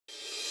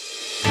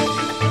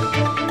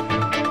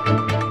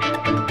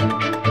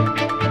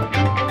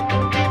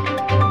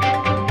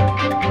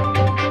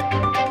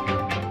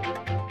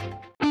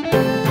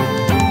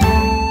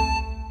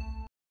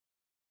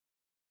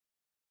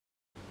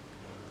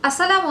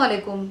আসসালামু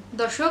আলাইকুম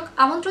দর্শক,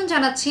 আমন্ত্রণ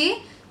জানাচ্ছি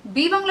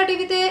বি বাংলা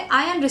টিভিতে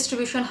আয়ান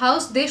ডিস্ট্রিবিউশন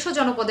হাউস দেশ ও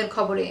জনপদের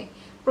খবরে।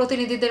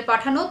 প্রতিনিধিদের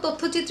পাঠানো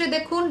তথ্যচিত্রে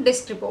দেখুন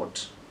ডেস্ক রিপোর্ট।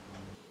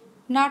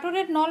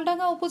 নাটোরের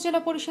নলডাঙ্গা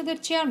উপজেলা পরিষদের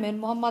চেয়ারম্যান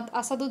মোহাম্মদ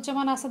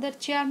আসাদুজ্জামান আসাদের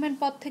চেয়ারম্যান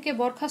পদ থেকে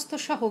বরখাস্ত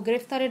সহ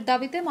গ্রেফতারের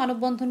দাবিতে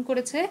মানববন্ধন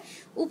করেছে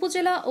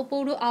উপজেলা ও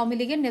পৌর আওয়ামী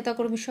লীগের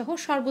নেতাকর্মী সহ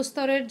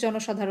সর্বস্তরের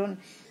জনসাধারণ।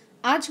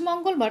 আজ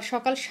মঙ্গলবার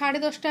সকাল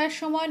 10:30টার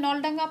সময়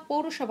নলডাঙ্গা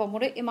পৌরসভা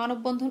মোড়ে এ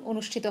মানববন্ধন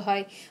অনুষ্ঠিত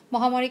হয়।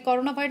 মহামারী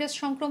করোনা ভাইরাস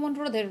সংক্রমণ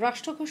রোধে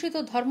রাষ্ট্রঘোষিত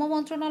ধর্ম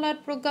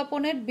মন্ত্রণালয়ের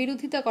প্রজ্ঞাপনের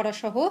বিরোধিতা করা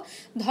সহ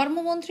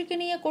ধর্মমন্ত্রীকে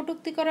নিয়ে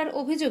কটূক্তি করার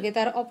অভিযোগে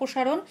তার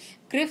অপসারণ,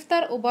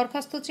 গ্রেফতার ও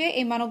বরখাস্ত চেয়ে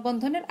এই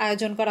মানববন্ধনের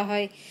আয়োজন করা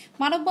হয়।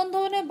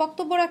 মানববন্ধনে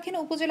বক্তব্য রাখেন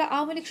উপজেলা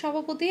আওয়ামী লীগ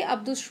সভাপতি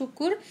আব্দুস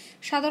শুক্কুর,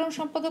 সাধারণ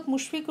সম্পাদক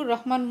মুশফিকুর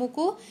রহমান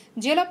মুকু,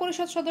 জেলা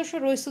পরিষদ সদস্য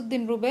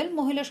রইসুদ্দিন রুবেল,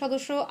 মহিলা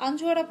সদস্য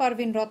আঞ্জুয়ারা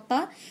পারভিন রত্না,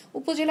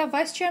 উপজেলা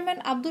ভাইস চেয়ারম্যান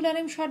আব্দুল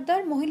আলিম সর্দার,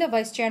 মহিলা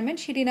ভাইস চেয়ারম্যান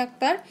শিরিন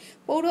আক্তার,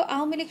 পৌর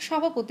আওয়ামী লীগ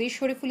সভাপতি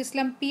শরীফুল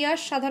ইসলাম পিয়াস,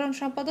 সাধারণ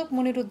সম্পাদক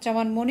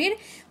মনিরুজ্জামান মনির,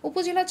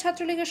 উপজেলা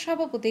ছাত্রলীগের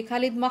সভাপতি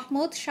খালিদ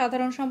মাহমুদ,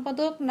 সাধারণ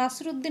সম্পাদক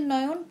নাসিরউদ্দিন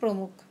নয়ন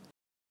প্রমুখ।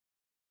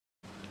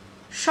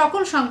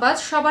 সকল সংবাদ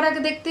সবার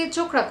আগে দেখতে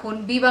চোখ রাখুন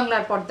বি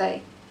বাংলার পর্দায়।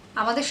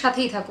 আমাদের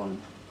সাথেই থাকুন।